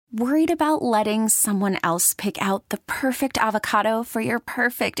Worried about letting someone else pick out the perfect avocado for your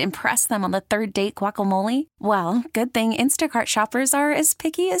perfect impress them on the third date guacamole? Well, good thing Instacart shoppers are as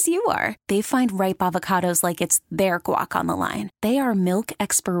picky as you are. They find ripe avocados like it's their guac on the line. They are milk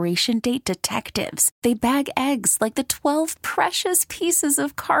expiration date detectives. They bag eggs like the 12 precious pieces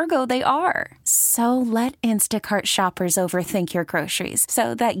of cargo they are. So let Instacart shoppers overthink your groceries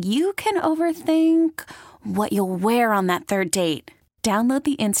so that you can overthink what you'll wear on that third date. Download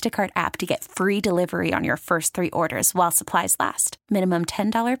the Instacart app to get free delivery on your first 3 orders while supplies last. Minimum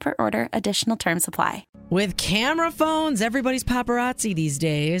 $10 per order. Additional terms apply. With camera phones, everybody's paparazzi these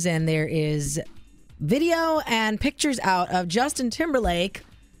days, and there is video and pictures out of Justin Timberlake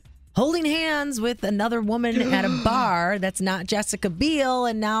holding hands with another woman at a bar that's not Jessica Biel,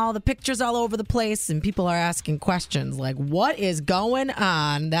 and now the picture's all over the place, and people are asking questions like, what is going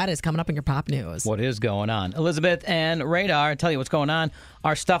on? That is coming up in your pop news. What is going on? Elizabeth and Radar tell you what's going on.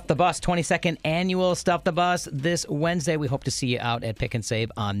 Our Stuff the Bus, 22nd annual Stuff the Bus this Wednesday. We hope to see you out at Pick and Save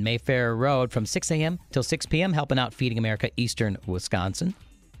on Mayfair Road from 6 a.m. till 6 p.m., helping out Feeding America Eastern Wisconsin.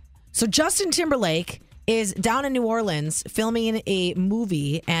 So Justin Timberlake is down in New Orleans filming a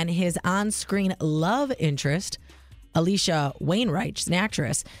movie, and his on-screen love interest, Alicia Wainwright, she's an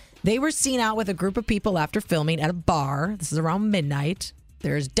actress, they were seen out with a group of people after filming at a bar. This is around midnight.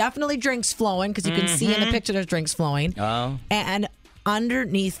 There's definitely drinks flowing because you can see in the picture there's drinks flowing. Oh. And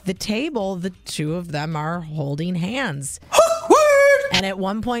underneath the table, the two of them are holding hands. And at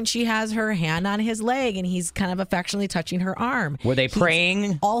one point, she has her hand on his leg, and he's kind of affectionately touching her arm. Were they praying?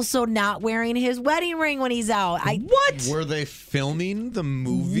 He's also not wearing his wedding ring when he's out. What? Were they filming the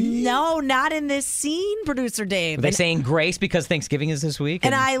movie? No, not in this scene, producer Dave. Were they saying grace because Thanksgiving is this week?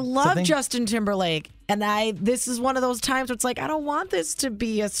 And I love Justin Timberlake. And this is one of those times where it's like, I don't want this to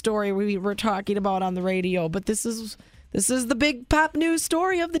be a story we were talking about on the radio, but this is the big pop news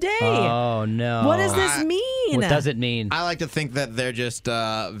story of the day. Oh, no. What does this mean? What does it mean? I like to think that they're just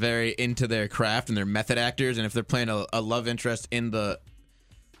very into their craft and they're method actors. And if they're playing a love interest in the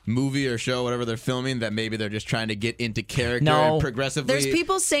movie or show, whatever they're filming, that maybe they're just trying to get into character and progressively. There's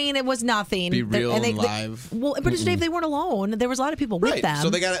people saying it was nothing. Be real and live. Well, but Dave, they weren't alone. There was a lot of people with them. So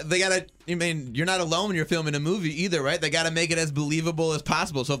they gotta. I mean, you're not alone when you're filming a movie either, right? They gotta make it as believable as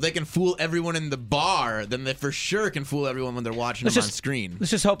possible. So if they can fool everyone in the bar, then they for sure can fool everyone when they're watching them on screen.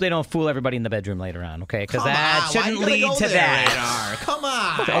 Let's just hope they don't fool everybody in the bedroom later on, okay? Because that shouldn't lead to that. Come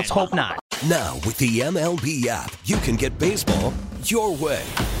on. Let's hope not. Now, with the MLB app, you can get baseball your way.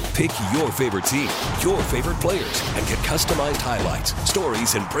 Pick your favorite team, your favorite players, and get customized highlights,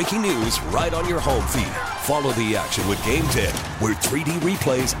 stories, and breaking news right on your home feed. Follow the action with Game 10, where 3D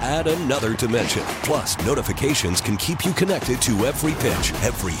replays add another dimension. Plus, notifications can keep you connected to every pitch,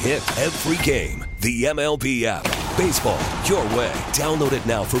 every hit, every game. The MLB app. Baseball your way. Download it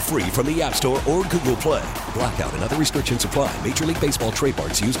now for free from the App Store or Google Play. Blackout and other restrictions apply. Major League Baseball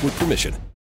trademarks used with permission.